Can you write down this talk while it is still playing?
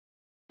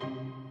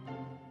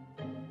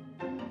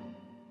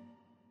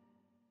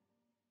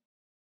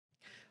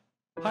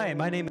Hi,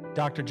 my name is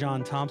Dr.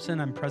 John Thompson.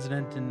 I'm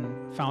president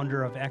and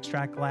founder of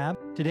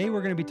igwLAB. Today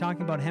we're going to be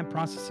talking about hemp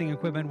processing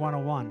equipment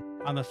 101.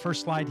 On the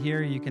first slide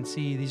here, you can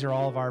see these are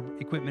all of our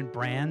equipment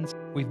brands.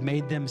 We've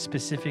made them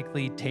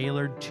specifically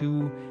tailored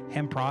to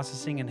hemp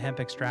processing and hemp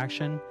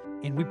extraction,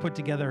 and we put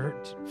together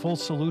full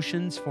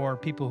solutions for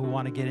people who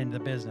want to get into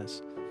the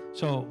business.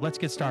 So let's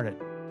get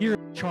started. Here's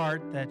a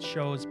chart that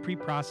shows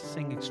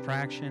pre-processing,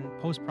 extraction,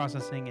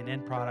 post-processing, and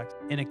end products,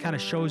 and it kind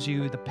of shows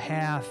you the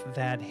path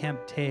that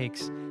hemp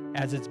takes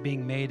as it's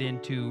being made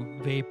into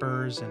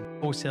vapors and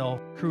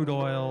wholesale crude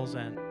oils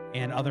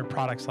and other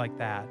products like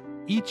that.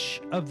 Each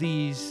of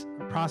these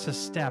process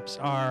steps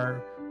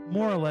are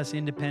more or less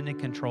independent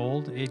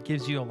controlled. It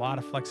gives you a lot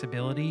of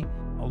flexibility.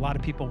 A lot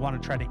of people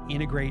want to try to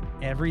integrate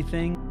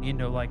everything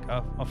into like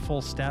a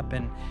full step,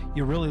 and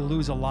you really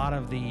lose a lot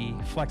of the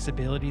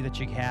flexibility that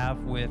you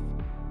have with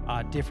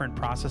different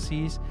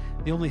processes.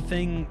 The only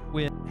thing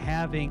with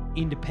having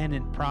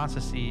independent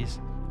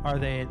processes are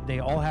they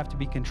all have to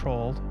be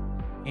controlled,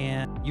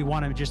 and you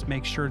want to just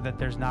make sure that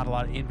there's not a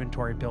lot of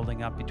inventory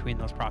building up between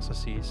those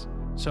processes.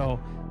 So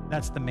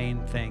that's the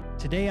main thing.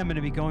 Today I'm going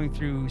to be going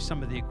through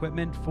some of the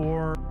equipment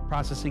for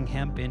processing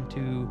hemp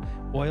into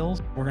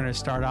oils. We're going to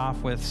start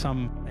off with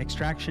some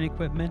extraction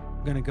equipment.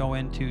 We're going to go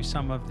into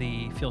some of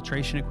the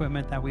filtration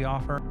equipment that we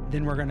offer.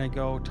 Then we're going to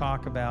go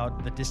talk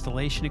about the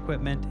distillation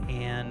equipment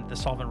and the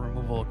solvent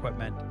removal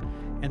equipment.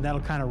 And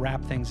that'll kind of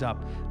wrap things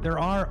up. There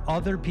are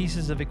other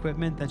pieces of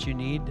equipment that you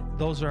need.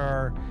 Those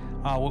are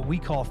what we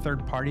call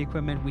third-party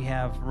equipment. We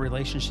have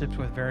relationships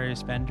with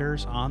various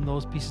vendors on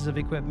those pieces of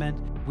equipment.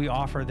 We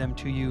offer them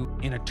to you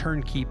in a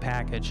turnkey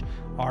package,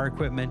 our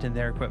equipment and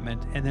their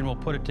equipment, and then we'll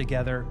put it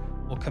together.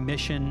 We'll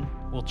commission,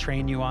 we'll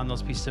train you on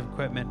those pieces of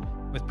equipment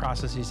with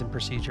processes and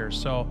procedures.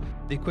 So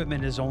the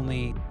equipment is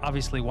only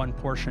obviously one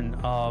portion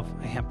of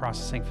a hemp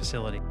processing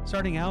facility.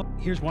 Starting out,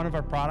 here's one of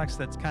our products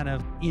that's kind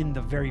of in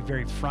the very,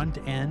 very front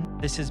end.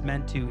 This is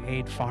meant to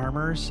aid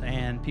farmers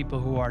and people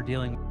who are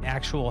dealing with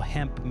actual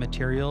hemp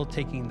material,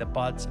 taking the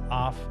buds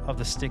off of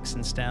the sticks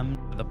and stems,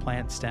 the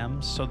plant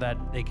stems, so that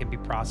they can be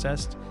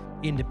processed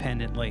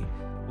independently.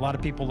 A lot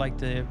of people like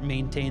to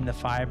maintain the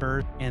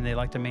fiber, and they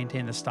like to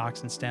maintain the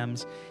stalks and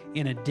stems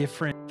in a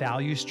different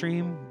value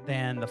stream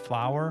than the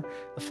flower.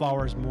 The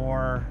flower is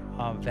more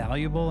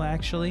valuable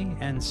actually,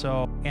 and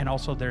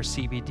also there's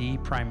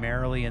CBD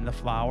primarily in the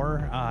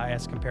flower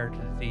as compared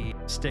to the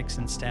sticks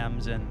and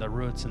stems and the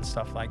roots and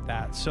stuff like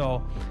that.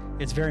 So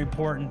it's very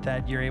important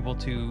that you're able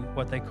to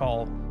what they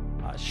call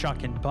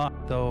shuck and buck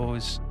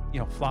those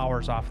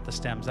flowers off the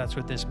stems. That's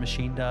what this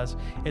machine does.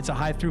 It's a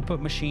high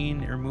throughput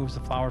machine. It removes the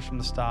flowers from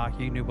the stalk.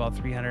 You can do about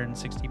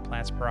 360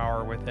 plants per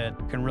hour with it.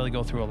 You can really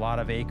go through a lot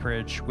of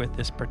acreage with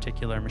this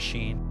particular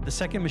machine. The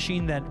second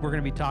machine that we're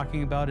going to be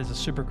talking about is a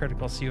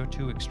supercritical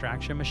CO2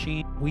 extraction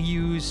machine. We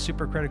use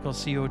supercritical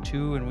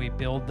CO2 and we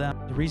build them.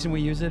 The reason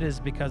we use it is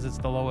because it's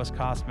the lowest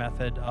cost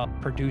method of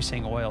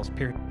producing oils,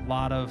 period. A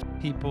lot of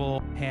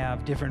people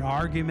have different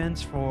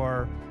arguments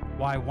for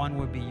why one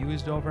would be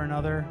used over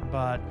another,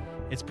 but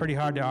it's pretty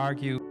hard to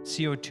argue.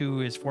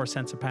 CO2 is 4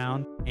 cents a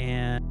pound,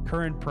 and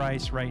current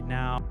price right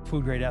now,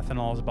 food grade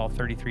ethanol is about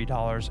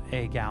 $33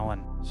 a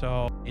gallon.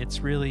 So it's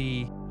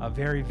really a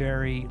very,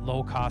 very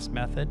low cost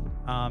method.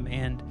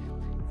 And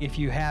if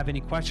you have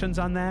any questions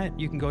on that,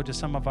 you can go to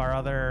some of our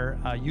other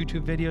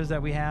YouTube videos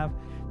that we have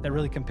that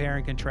really compare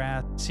and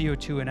contrast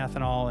CO2 and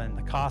ethanol and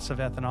the cost of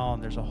ethanol.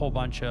 And there's a whole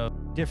bunch of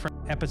different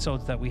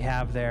episodes that we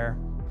have there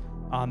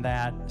on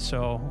that,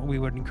 so we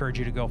would encourage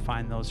you to go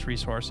find those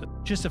resources.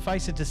 Just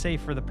suffice it to say,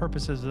 for the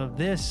purposes of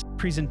this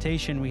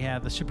presentation, we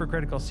have the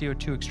supercritical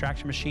CO2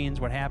 extraction machines.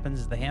 What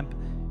happens is the hemp,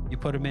 you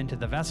put them into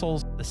the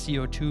vessels, the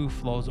CO2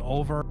 flows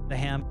over the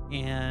hemp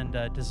and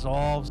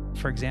dissolves,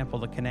 for example,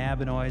 the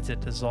cannabinoids. It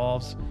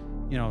dissolves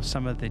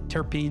some of the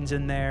terpenes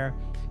in there.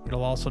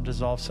 It'll also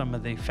dissolve some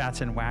of the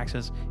fats and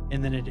waxes,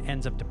 and then it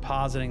ends up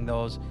depositing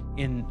those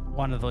in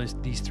one of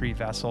these three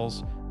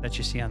vessels that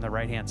you see on the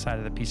right-hand side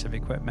of the piece of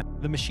equipment.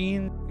 The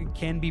machine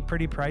can be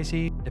pretty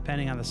pricey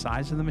depending on the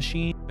size of the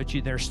machine, but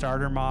there's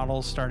starter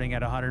models starting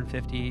at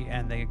 $150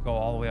 and they go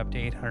all the way up to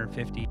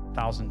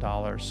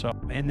 $850,000. So,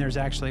 and there's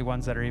actually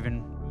ones that are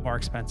even more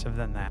expensive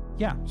than that.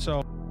 Yeah,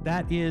 so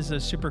that is a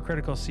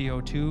supercritical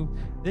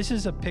CO2. This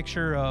is a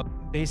picture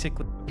of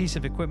basically a piece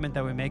of equipment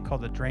that we make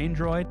called the drain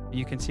Droid.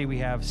 You can see we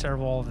have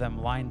several of them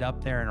lined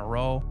up there in a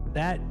row.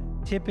 That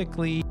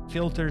typically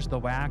filters the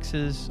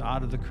waxes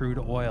out of the crude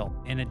oil,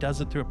 and it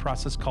does it through a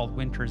process called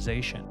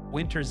winterization.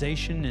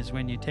 Winterization is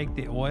when you take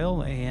the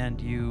oil and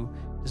you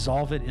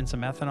dissolve it in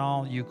some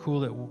ethanol, you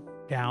cool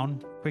it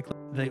down quickly.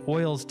 The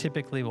oils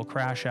typically will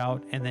crash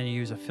out, and then you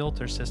use a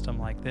filter system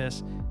like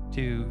this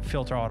to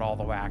filter out all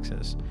the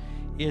waxes.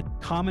 It's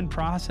a common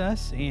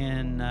process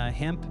in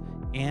hemp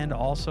and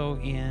also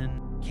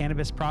in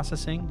cannabis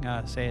processing,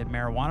 say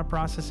marijuana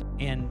processing.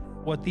 And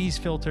what these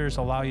filters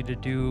allow you to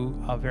do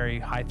a very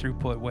high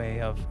throughput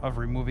way of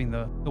removing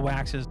the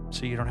waxes,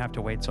 so you don't have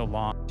to wait so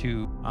long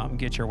to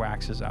get your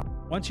waxes out.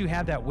 Once you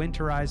have that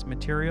winterized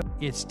material,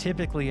 it's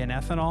typically an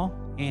ethanol,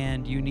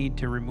 and you need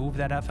to remove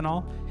that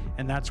ethanol.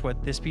 And that's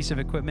what this piece of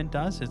equipment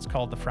does. It's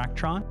called the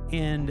fracTron.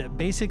 And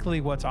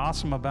basically what's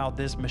awesome about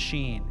this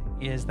machine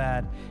is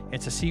that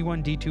it's a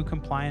C1D2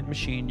 compliant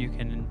machine. You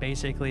can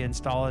basically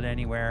install it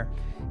anywhere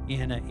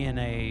in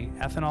a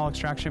ethanol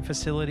extraction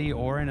facility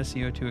or in a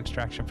CO2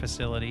 extraction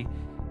facility.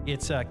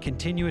 It's a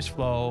continuous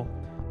flow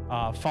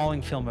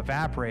falling film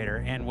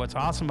evaporator. And what's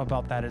awesome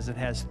about that is it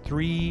has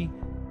 3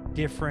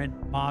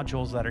 different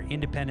modules that are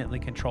independently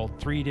controlled,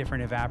 3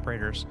 different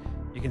evaporators.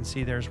 You can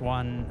see there's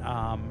one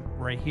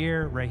right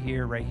here, right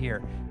here, right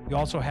here. You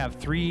also have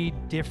 3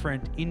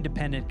 different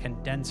independent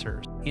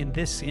condensers. In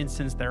this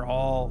instance, they're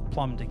all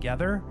plumbed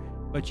together,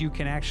 but you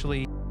can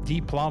actually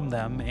deplumb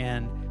them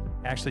and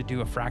actually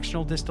do a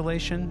fractional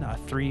distillation, a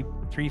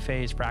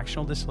three-phase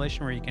fractional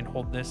distillation, where you can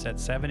hold this at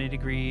 70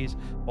 degrees,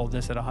 hold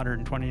this at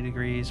 120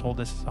 degrees, hold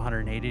this at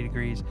 180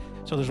 degrees.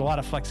 So there's a lot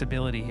of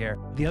flexibility here.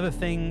 The other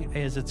thing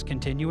is it's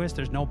continuous.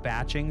 There's no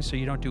batching, so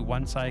you don't do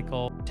one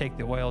cycle, take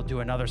the oil, do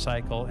another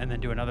cycle, and then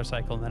do another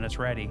cycle, and then it's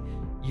ready.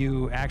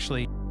 You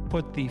actually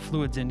put the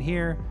fluids in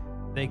here,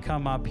 they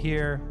come up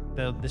here.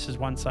 This is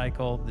 1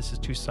 cycle, this is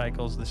 2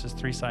 cycles, this is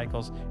 3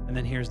 cycles, and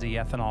then here's the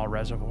ethanol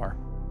reservoir.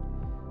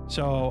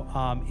 So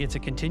it's a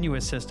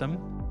continuous system,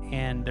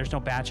 and there's no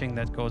batching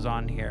that goes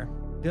on here.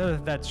 The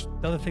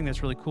other thing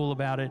that's really cool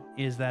about it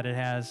is that it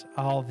has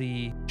all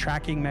the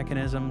tracking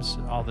mechanisms,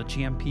 all the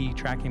GMP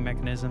tracking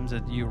mechanisms.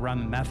 That you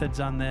run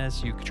methods on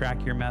this, you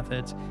track your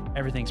methods,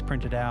 everything's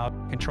printed out,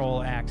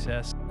 control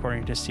access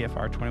according to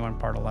CFR 21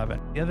 Part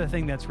 11. The other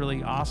thing that's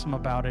really awesome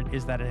about it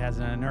is that it has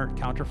an inert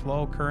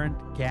counterflow current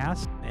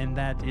gas, and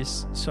that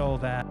is so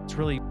that it's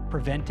really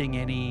preventing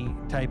any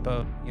type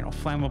of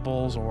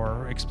flammables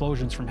or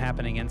explosions from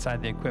happening inside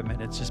the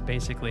equipment. It's just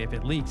basically, if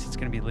it leaks, it's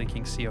going to be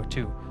leaking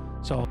CO2.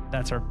 So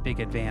that's our big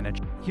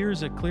advantage.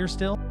 Here's a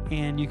Clearstill,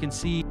 and you can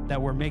see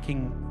that we're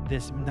making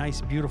this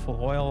nice, beautiful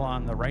oil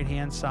on the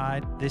right-hand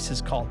side. This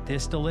is called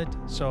distillate.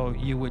 So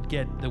you would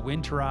get the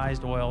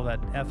winterized oil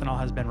that ethanol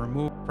has been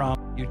removed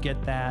from. You'd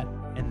get that,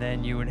 and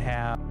then you would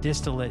have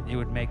distillate. It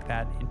would make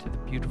that into the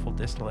beautiful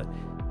distillate.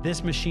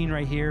 This machine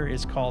right here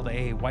is called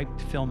a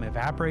wiped film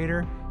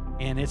evaporator,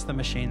 and it's the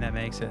machine that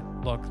makes it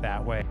look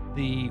that way.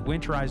 The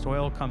winterized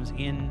oil comes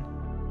in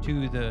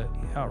to the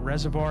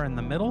reservoir in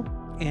the middle,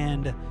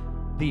 and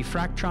the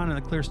fracTron and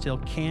the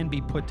Clearstill can be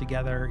put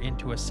together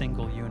into a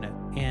single unit.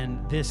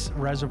 And this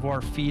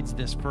reservoir feeds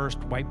this first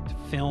wiped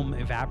film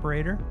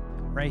evaporator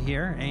right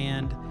here.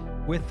 And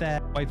with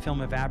that wiped film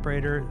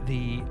evaporator,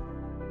 the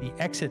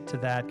exit to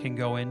that can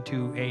go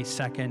into a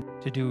second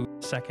to do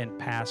second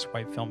pass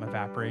wiped film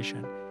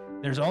evaporation.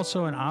 There's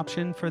also an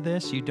option for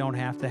this. You don't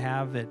have to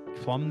have it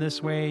plumbed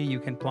this way.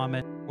 You can plumb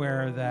it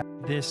where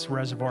this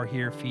reservoir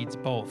here feeds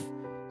both.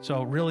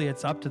 So really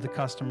it's up to the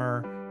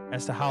customer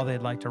as to how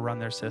they'd like to run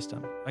their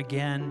system.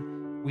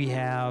 Again, we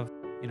have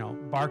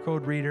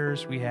barcode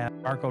readers, we have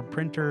barcode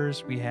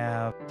printers, we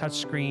have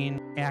touchscreen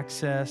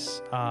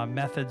access,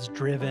 methods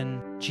driven,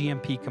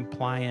 GMP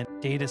compliant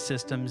data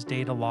systems,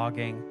 data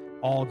logging,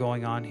 all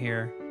going on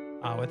here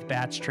with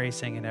batch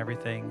tracing and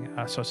everything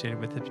associated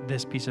with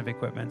this piece of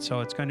equipment. So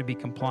it's going to be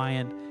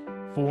compliant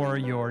for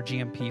your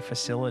GMP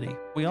facility.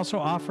 We also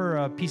offer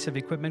a piece of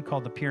equipment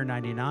called the Pier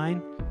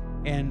 99.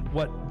 And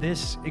what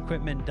this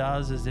equipment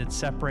does is it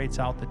separates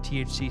out the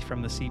THC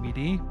from the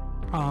CBD.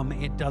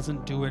 It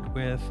doesn't do it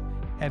with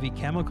heavy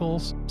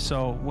chemicals.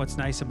 So what's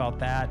nice about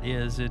that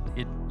is it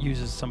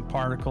uses some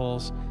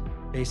particles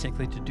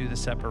basically to do the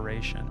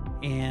separation.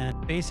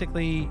 And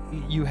basically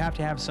you have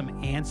to have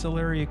some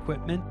ancillary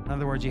equipment. In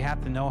other words, you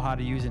have to know how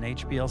to use an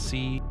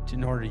HPLC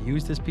in order to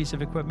use this piece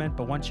of equipment.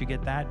 But once you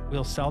get that,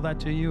 we'll sell that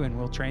to you and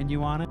we'll train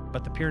you on it.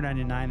 But the Pier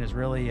 99 is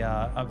really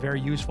a very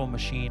useful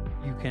machine.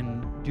 You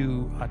can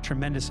do a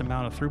tremendous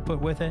amount of throughput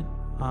with it.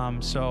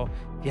 So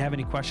if you have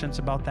any questions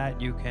about that,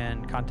 you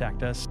can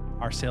contact us,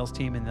 our sales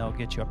team, and they'll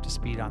get you up to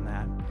speed on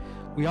that.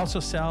 We also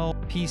sell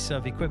a piece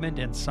of equipment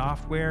and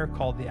software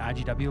called the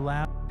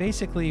igwLAB.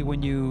 Basically,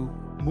 when you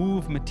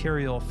move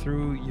material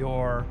through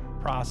your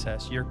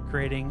process, you're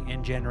creating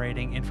and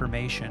generating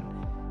information.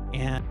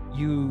 And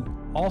you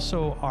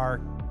also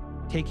are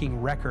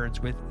taking records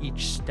with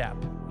each step.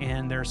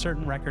 And there are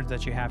certain records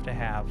that you have to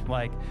have,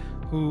 like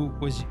who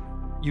was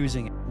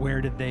using it, where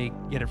did they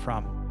get it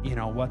from,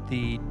 what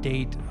the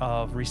date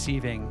of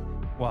receiving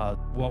was,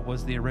 what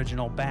was the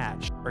original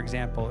batch. For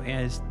example,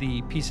 is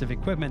the piece of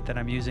equipment that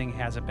I'm using,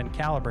 has it been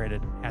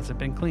calibrated? Has it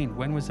been cleaned?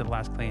 When was it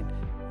last cleaned?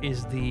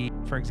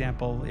 For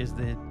example, is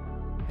the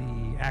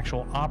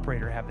actual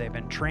operator, have they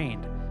been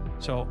trained?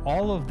 So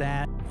all of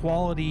that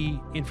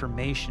quality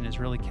information is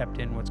really kept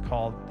in what's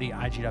called the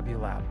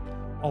igwLAB,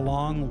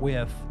 along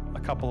with a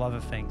couple other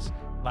things.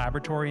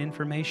 Laboratory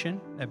information,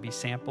 that'd be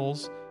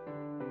samples,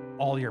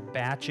 all your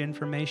batch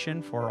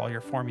information for all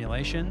your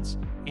formulations,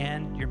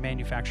 and your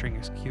manufacturing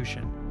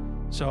execution.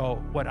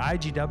 So what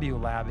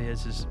igwLAB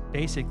is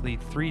basically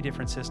 3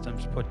 different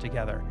systems put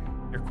together.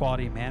 Your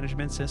quality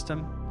management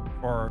system,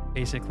 or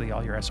basically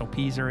all your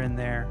SOPs are in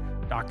there,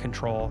 dock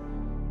control,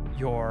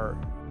 your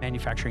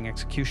manufacturing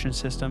execution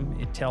system.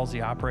 It tells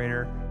the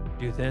operator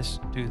do this,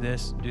 do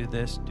this, do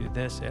this, do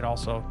this. It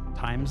also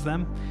times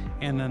them.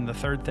 And then the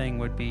third thing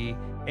would be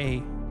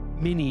a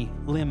mini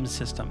LIMS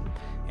system.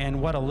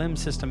 And what a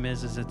LIMS system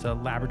is it's a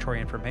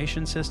laboratory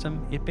information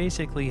system. It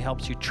basically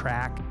helps you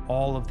track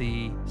all of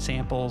the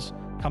samples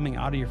coming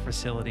out of your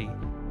facility,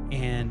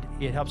 and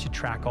it helps you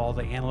track all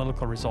the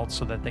analytical results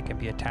so that they can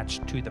be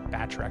attached to the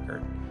batch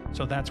record.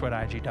 So that's what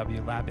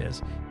igwLAB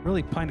is.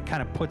 Really kind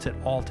of puts it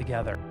all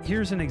together.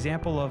 Here's an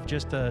example of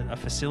just a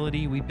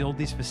facility. We build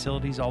these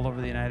facilities all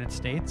over the United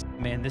States.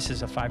 Man, this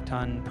is a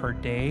 5-ton per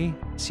day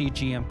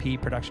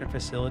CGMP production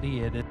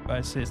facility.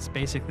 It's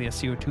basically a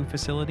CO2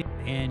 facility,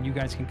 and you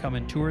guys can come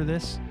and tour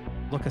this.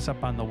 Look us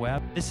up on the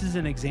web. This is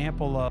an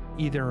example of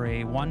either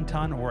a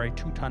 1-ton or a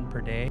 2-ton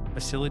per day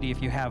facility.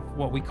 If you have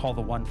what we call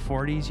the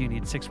 140s, you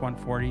need 6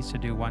 140s to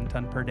do 1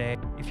 ton per day.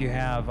 If you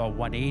have a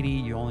 180,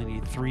 you only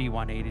need 3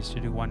 180s to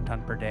do 1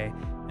 ton per day.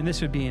 And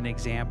this would be an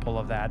example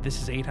of that. This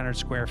is 800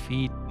 square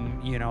feet.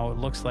 You know, it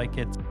looks like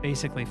it's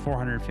basically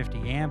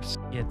 450 amps.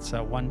 It's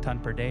 1 ton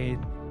per day.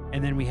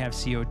 And then we have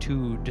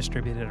CO2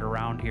 distributed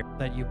around here.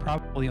 That you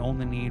probably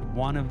only need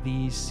one of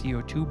these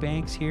CO2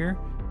 banks here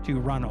to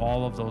run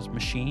all of those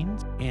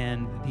machines.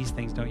 And these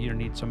things you don't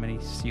need so many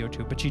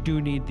CO2, but you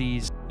do need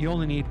these. You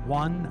only need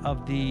one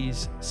of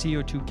these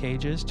CO2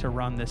 cages to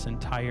run this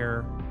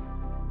entire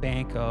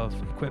bank of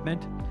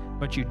equipment,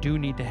 but you do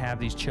need to have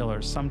these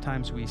chillers.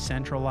 Sometimes we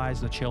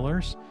centralize the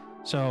chillers.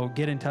 So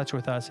get in touch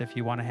with us if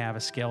you want to have a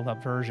scaled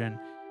up version.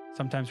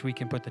 Sometimes we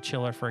can put the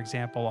chiller, for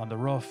example, on the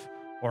roof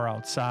or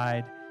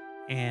outside,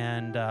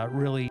 and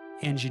really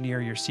engineer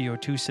your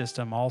CO2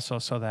 system also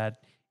so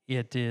that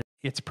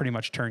it's pretty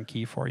much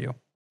turnkey for you.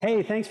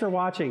 Hey, thanks for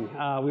watching. We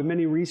have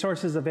many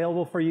resources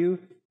available for you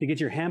to get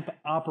your hemp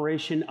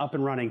operation up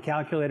and running.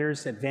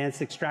 Calculators,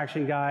 advanced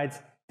extraction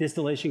guides,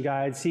 distillation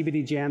guides,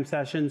 CBD jam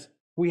sessions.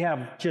 We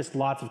have just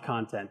lots of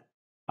content.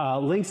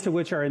 Links to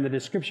which are in the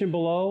description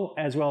below,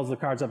 as well as the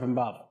cards up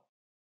above.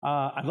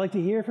 I'd like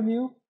to hear from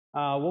you.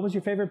 What was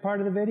your favorite part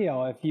of the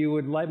video? If you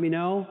would let me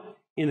know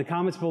in the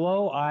comments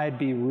below, I'd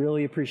be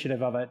really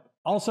appreciative of it.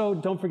 Also,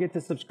 don't forget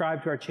to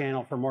subscribe to our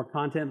channel for more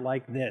content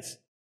like this.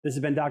 This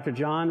has been Dr.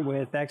 John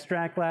with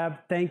Extract Lab.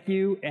 Thank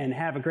you and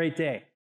have a great day.